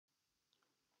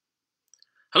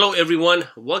Hello everyone,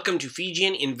 welcome to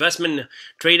FIJIan Investment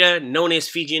Trader, known as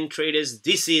FIJIan Traders.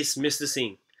 This is Mr.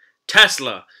 Singh.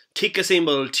 Tesla, ticker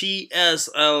symbol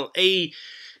TSLA.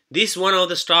 This one of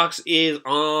the stocks is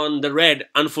on the red,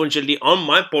 unfortunately, on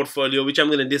my portfolio, which I'm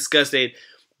going to discuss it.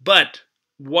 But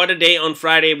what a day on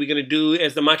Friday we're going to do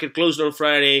as the market closed on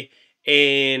Friday,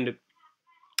 and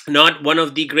not one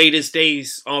of the greatest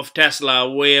days of Tesla,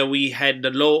 where we had the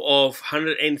low of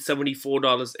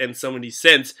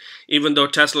 $174.70, even though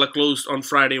Tesla closed on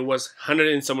Friday was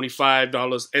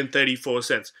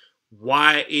 $175.34.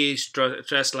 Why is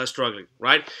Tesla struggling,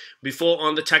 right? Before,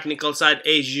 on the technical side,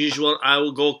 as usual, I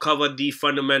will go cover the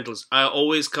fundamentals. I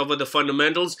always cover the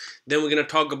fundamentals, then we're going to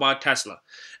talk about Tesla,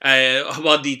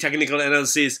 about the technical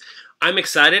analysis. I'm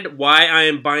excited why I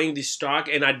am buying this stock,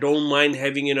 and I don't mind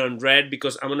having it on red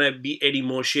because I'm going to be adding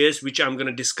more shares, which I'm going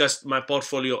to discuss my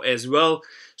portfolio as well.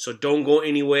 So don't go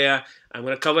anywhere. I'm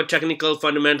going to cover technical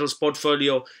fundamentals,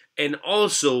 portfolio, and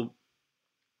also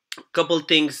a couple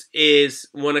things is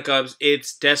when it comes,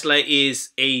 it's Tesla is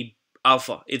a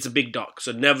alpha. It's a big dog.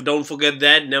 So don't forget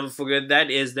that. Never forget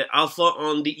that is the alpha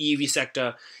on the EV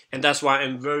sector, and that's why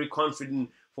I'm very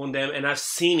confident on them, and I've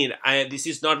seen it. This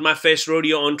is not my first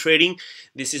rodeo on trading.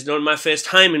 This is not my first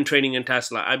time in trading in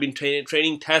Tesla. I've been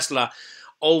trading Tesla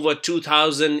over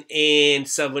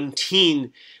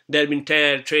 2017. They've been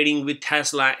trading with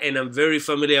Tesla, and I'm very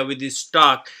familiar with this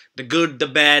stock, the good, the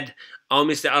bad, how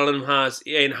Mr. Allen has,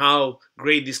 and how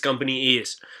great this company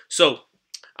is. So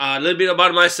a little bit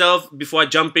about myself before I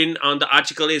jump in on the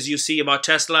article. As you see about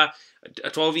Tesla,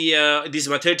 a 12-year, this is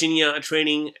my 13-year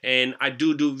training, and I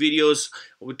do videos.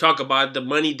 We talk about the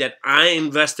money that I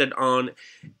invested on,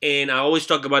 and I always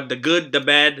talk about the good, the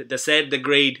bad, the sad, the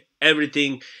great,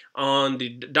 everything on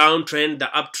the downtrend, the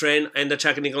uptrend, and the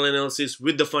technical analysis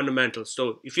with the fundamentals.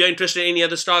 So if you're interested in any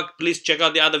other stock, please check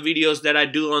out the other videos that I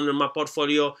do on my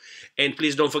portfolio, and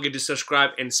please don't forget to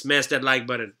subscribe and smash that like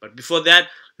button. But before that,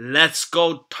 let's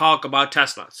go talk about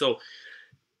Tesla. So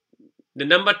the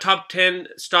number top 10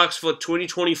 stocks for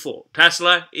 2024.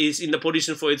 Tesla is in the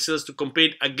position for itself to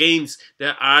compete against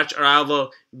the arch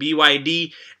rival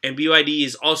BYD, and BYD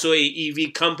is also a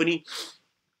EV company.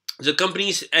 The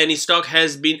company's and its stock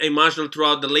has been a marginal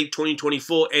throughout the late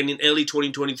 2024 and in early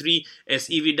 2023 as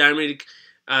EV dynamic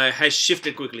has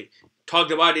shifted quickly.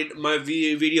 Talked about it in my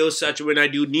videos such when I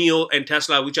do NIO and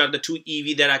Tesla, which are the two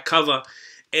EV that I cover.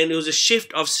 And it was a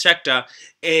shift of sector,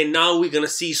 and now we're gonna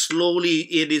see slowly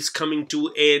it is coming to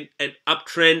an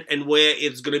uptrend, and where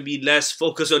it's gonna be less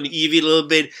focused on EV a little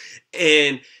bit,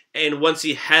 and once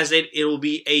it has it, it will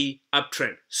be a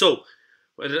uptrend. So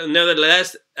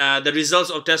nevertheless, the results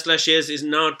of Tesla shares is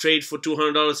now trade for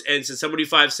 $200, and it's a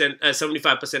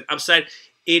 75% upside.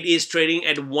 It is trading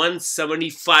at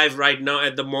 175 right now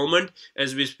at the moment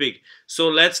as we speak. So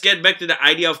let's get back to the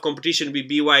idea of competition with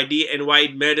BYD and why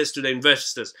it matters to the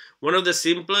investors. One of the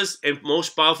simplest and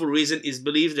most powerful reason is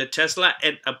belief that Tesla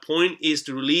at a point is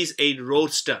to release a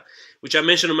Roadster, which I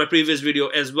mentioned in my previous video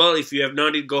as well. If you have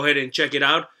not, go ahead and check it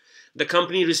out. The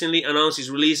company recently announced its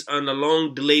release on a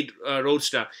long-delayed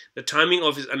Roadster. The timing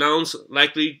of its announcement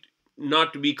likely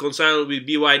not to be concerned with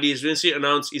BYD's recently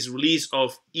announced its release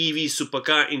of EV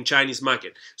supercar in Chinese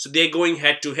market. So they're going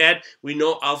head to head. We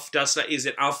know Tesla is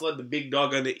an alpha, the big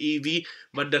dog on the EV,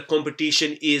 but the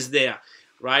competition is there,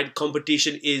 right?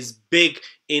 Competition is big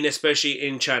especially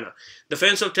in China. The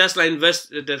fans of Tesla and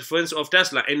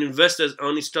investors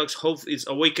on its stocks hope it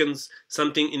awakens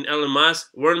something in Elon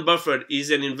Musk. Warren Buffett is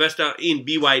an investor in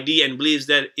BYD and believes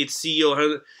that its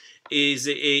CEO is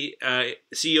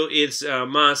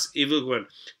Musk's equivalent.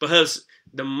 Perhaps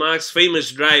the Musk's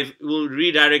famous drive will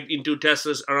redirect into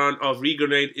Tesla's round of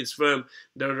regenerate its firm.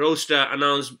 The Roadster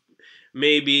announced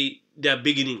may be the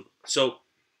beginning. So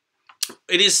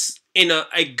it is in a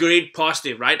great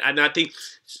positive, right? And I think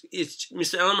it's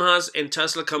Mr. Elon Musk and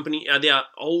Tesla company, they are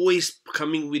always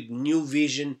coming with new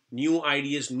vision, new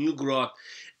ideas, new growth,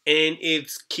 and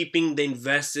it's keeping the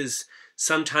investors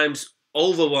sometimes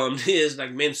overwhelmed. Is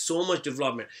like, man, so much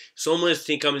development, so much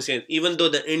thing coming in, even though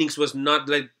the earnings was not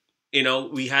like,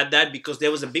 we had that because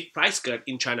there was a big price cut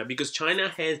in China, because China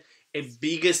has a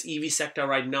biggest EV sector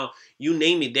right now. You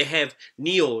name it, they have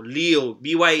NIO, Leo,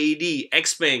 BYD,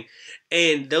 XPeng,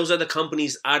 and those are the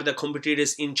companies are the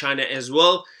competitors in China as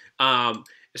well.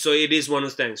 So it is one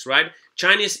of the things, right?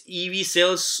 China's EV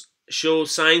sales show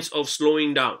signs of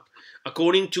slowing down.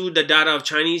 According to the data of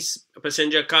Chinese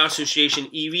Passenger Car Association,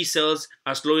 EV sales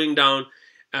are slowing down.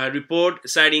 A report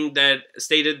stated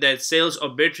that sales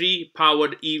of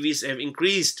battery-powered EVs have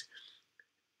increased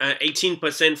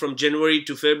 18% from January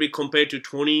to February compared to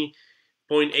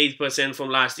 20.8% from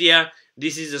last year.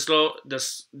 this is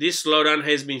this slowdown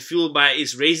has been fueled by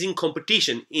its rising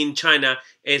competition in China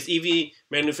as EV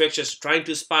manufacturers trying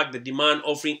to spark the demand,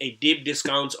 offering a deep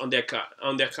discounts on their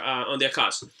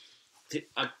cars.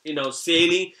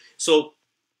 Sailing. So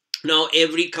now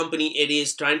every company it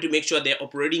is trying to make sure their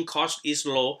operating cost is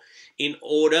low in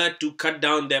order to cut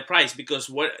down their price, because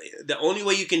the only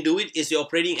way you can do it is the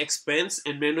operating expense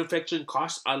and manufacturing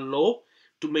costs are low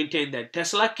to maintain that.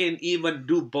 Tesla can even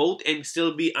do both and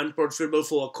still be unprofitable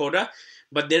for a quarter,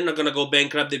 but they're not going to go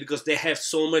bankrupt because they have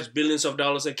so much billions of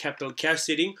dollars in capital cash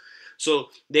sitting, so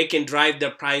they can drive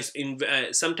the price in.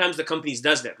 Sometimes the companies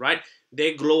does that, right?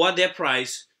 They lower their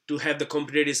price to have the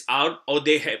competitors out, or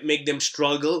they make them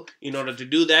struggle in order to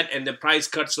do that, and the price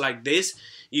cuts like this,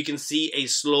 you can see a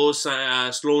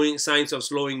slowing signs of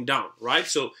slowing down, right?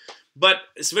 So, but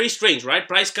it's very strange, right?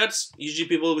 Price cuts, usually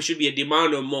people should be a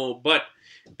demand or more, but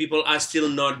people are still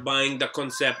not buying the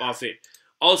concept of it.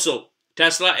 Also,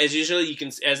 Tesla, as usual,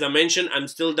 as I mentioned, I'm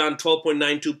still down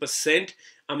 12.92%.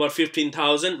 I'm about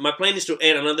 15,000. My plan is to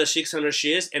add another 600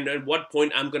 shares, and at what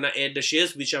point I'm gonna add the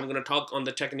shares, which I'm gonna talk on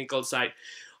the technical side.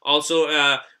 Also,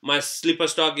 my sleeper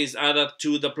stock is either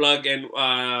to the plug and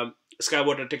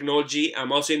Skywater Technology.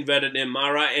 I'm also invested in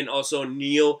Mara and also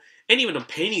Neo, and even a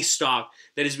penny stock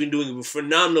that has been doing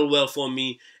phenomenal well for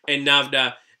me. And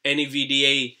NAVDA and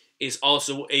NVDA is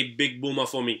also a big boomer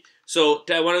for me. So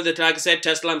one of the targets said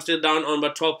Tesla, I'm still down on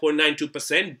about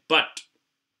 12.92%, but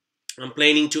I'm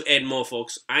planning to add more,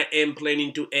 folks. I am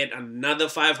planning to add another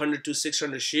 500 to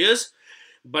 600 shares,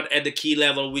 but at the key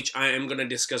level, which I am going to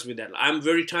discuss with that. I'm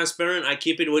very transparent. I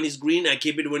keep it when it's green. I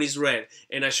keep it when it's red.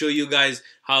 And I show you guys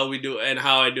how we do and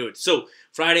how I do it. So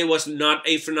Friday was not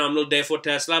a phenomenal day for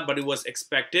Tesla, but it was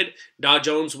expected. Dow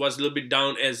Jones was a little bit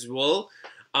down as well,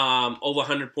 over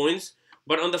 100 points.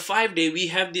 But on the 5-day, we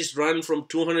have this run from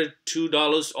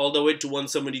 $202 all the way to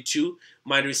 172.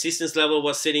 My resistance level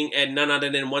was sitting at none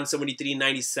other than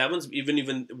 173.97.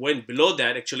 Even went below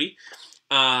that, actually.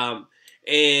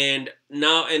 And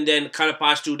now and then, kind of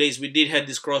past 2 days, we did have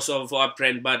this crossover for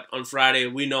uptrend, but on Friday,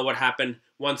 we know what happened.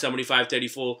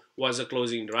 175.34 was the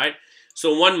closing, right?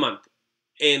 So 1 month,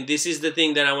 and this is the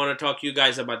thing that I want to talk to you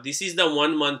guys about. This is the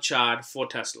 1 month chart for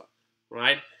Tesla,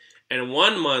 right? And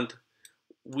 1 month,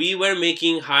 we were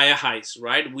making higher highs,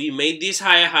 right? We made these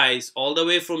higher highs all the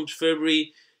way from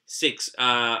February 6th,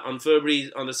 on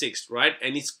the 6th, right?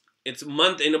 And it's a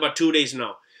month in about 2 days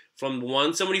now. From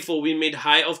 174, we made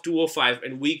high of 205,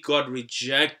 and we got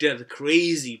rejected.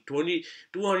 Crazy.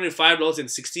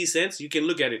 $205.60. You can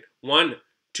look at it. 1,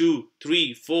 2,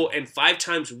 3, 4, and 5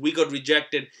 times we got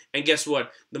rejected. And guess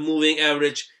what? The moving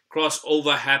average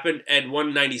crossover happened at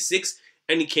 196,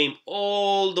 and it came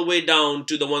all the way down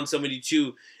to the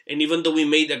 172. And even though we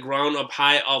made a ground up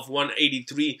high of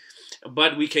 183,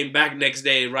 but we came back next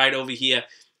day right over here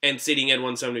and sitting at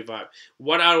 175.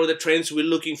 What are the trends we're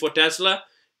looking for Tesla?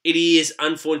 It is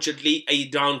unfortunately a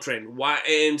downtrend. Why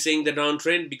I am saying the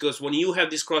downtrend? Because when you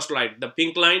have this cross line, the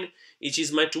pink line, which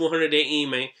is my 200-day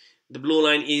EMA, the blue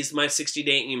line is my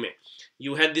 60-day EMA.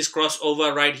 You had this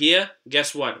crossover right here.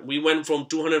 Guess what? We went from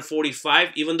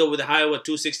 245, even though with the high was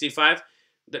 265.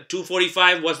 The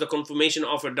 245 was the confirmation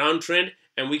of a downtrend,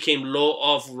 and we came low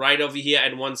off right over here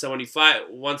at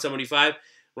 175,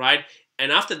 right? And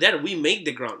after that, we made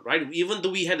the ground, right? Even though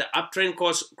we had the uptrend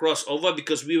crossover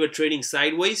because we were trading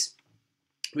sideways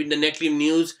with the negative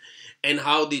news and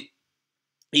how the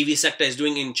EV sector is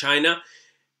doing in China,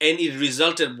 and it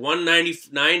resulted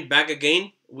 199 back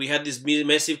again. We had this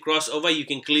massive crossover. You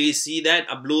can clearly see that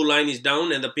a blue line is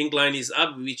down and the pink line is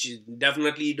up, which is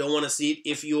definitely you don't want to see it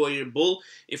if you are a bull.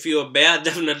 If you're a bear,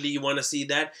 definitely you want to see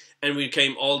that. And we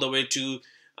came all the way to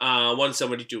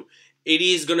 172. It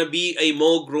is going to be a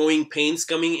more growing pains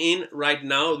coming in right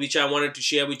now, which I wanted to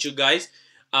share with you guys.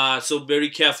 So very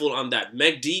careful on that.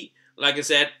 MACD, like I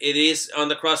said, it is on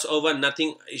the crossover.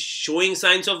 Nothing is showing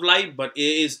signs of life, but it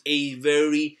is a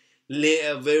very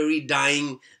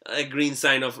dying green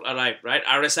sign of life, right?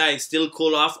 RSI is still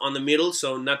cool off on the middle,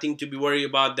 so nothing to be worried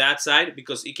about that side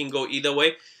because it can go either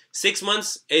way. 6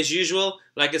 months, as usual,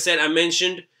 like I said, I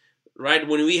mentioned, right,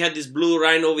 when we had this blue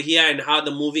line over here and how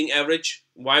the moving average,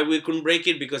 why we couldn't break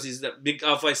it, because it's the big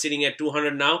alpha is sitting at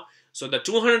 200 now. So the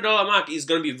 $200 mark is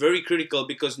going to be very critical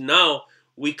because now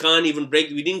we can't even break,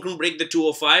 we didn't break the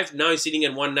 205, now it's sitting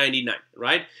at 199,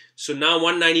 right? So now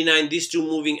 199, these two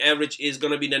moving average is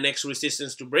going to be the next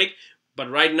resistance to break. But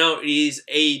right now it is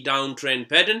a downtrend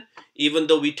pattern, even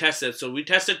though we tested. So we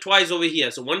tested twice over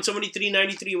here. So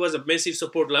 173.93 was a massive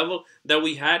support level that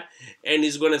we had, and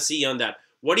is going to see on that.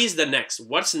 What is the next?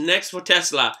 What's next for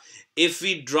Tesla if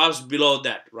it drops below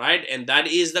that, right? And that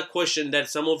is the question that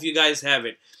some of you guys have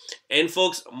it. And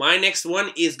folks, my next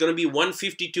one is going to be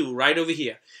 152 right over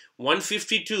here.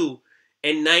 152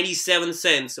 and 97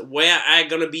 cents, where I'm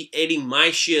going to be adding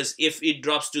my shares if it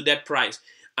drops to that price.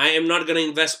 I am not going to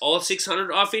invest all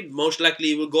 600 of it. Most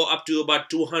likely it will go up to about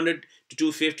 200 to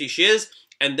 250 shares,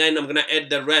 and then I'm going to add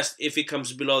the rest if it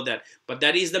comes below that. But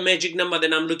that is the magic number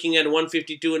that I'm looking at,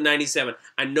 152 and 97.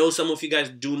 I know some of you guys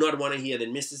do not want to hear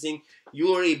that. Mr. Singh, you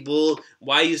are a bull.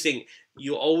 Why are you saying?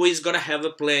 You always got to have a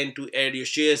plan to add your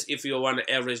shares if you want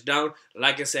to average down.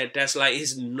 Like I said, Tesla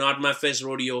is not my first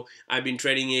rodeo. I've been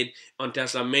trading it on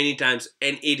Tesla many times,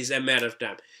 and it is a matter of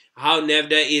time. How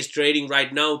Nevada is trading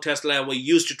right now, Tesla, we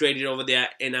used to trade it over there,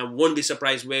 and I won't be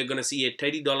surprised we're going to see a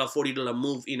 $30, $40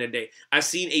 move in a day. I've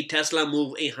seen a Tesla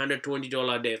move a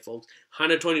 $120 a day, folks.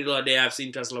 $120 a day I've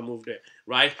seen Tesla move there,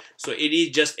 right? So it is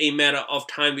just a matter of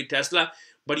time with Tesla,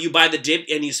 but you buy the dip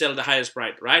and you sell the highest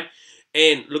price, right?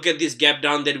 And look at this gap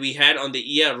down that we had on the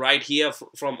year right here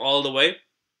from all the way.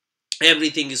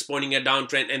 Everything is pointing a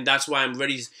downtrend, and that's why I'm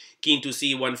very keen to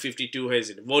see 152 has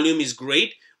it. Volume is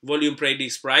great. Volume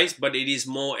predicts price, but it is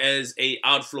more as a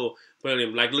outflow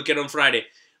volume. Like look at on Friday,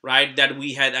 right? That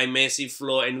we had a massive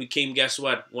flow and we came, guess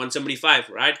what? 175,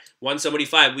 right?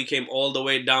 175, we came all the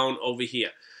way down over here.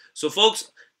 So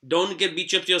folks, don't get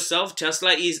beat up yourself.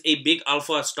 Tesla is a big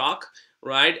alpha stock,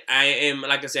 right? I am,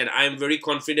 like I said, I am very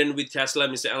confident with Tesla,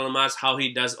 Mr. Elon Musk, how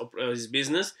he does his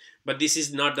business. But this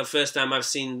is not the first time I've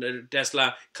seen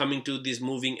Tesla coming to these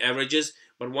moving averages.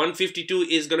 But 152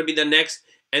 is going to be the next.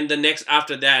 And the next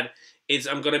after that is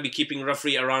I'm going to be keeping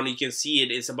roughly around, you can see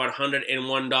it, it's about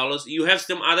 $101. You have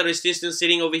some other resistance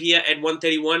sitting over here at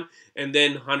 131 and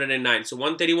then 109. So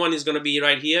 131 is going to be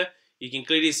right here. You can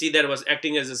clearly see that it was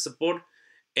acting as a support.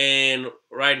 And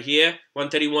right here,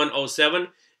 131.07.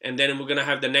 And then we're going to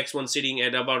have the next one sitting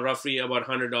at about roughly about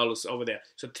 $100 over there.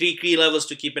 So 3 key levels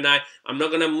to keep an eye. I'm not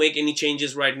going to make any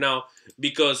changes right now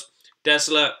because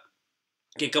Tesla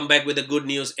can come back with the good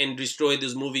news and destroy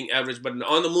this moving average. But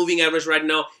on the moving average right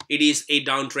now, it is a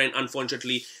downtrend,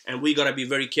 unfortunately, and we got to be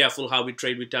very careful how we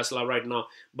trade with Tesla right now.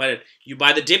 But you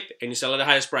buy the dip and you sell at the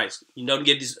highest price. You don't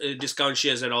get these discount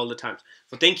shares at all the times.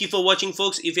 So thank you for watching,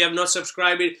 folks. If you have not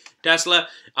subscribed to Tesla,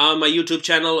 my YouTube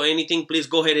channel or anything, please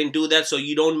go ahead and do that so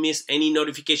you don't miss any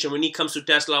notification when it comes to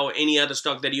Tesla or any other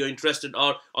stock that you're interested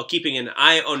or keeping an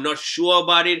eye or not sure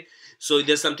about it. So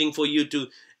there's something for you to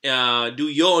do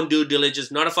your own due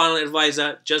diligence, not a final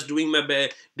advisor, just doing my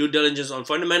due diligence on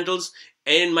fundamentals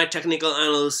and my technical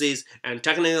analysis. And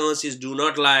technical analysis do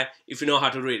not lie if you know how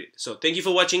to read it. So thank you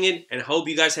for watching it, and hope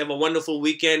you guys have a wonderful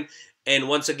weekend. And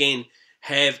once again,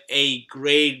 have a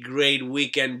great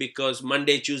weekend, because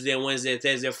Monday, Tuesday, Wednesday,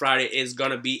 Thursday, Friday is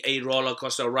gonna be a roller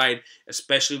coaster ride,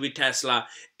 especially with Tesla,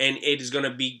 and it is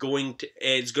gonna be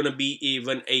it's gonna be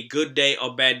even a good day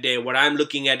or bad day. What I'm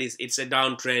looking at is it's a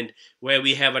downtrend where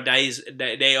we have a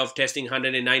day of testing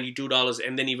 $192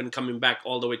 and then even coming back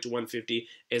all the way to 150,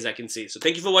 as I can see. So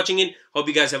thank you for watching it. Hope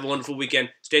you guys have a wonderful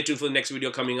weekend. Stay tuned for the next video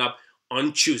coming up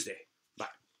on Tuesday.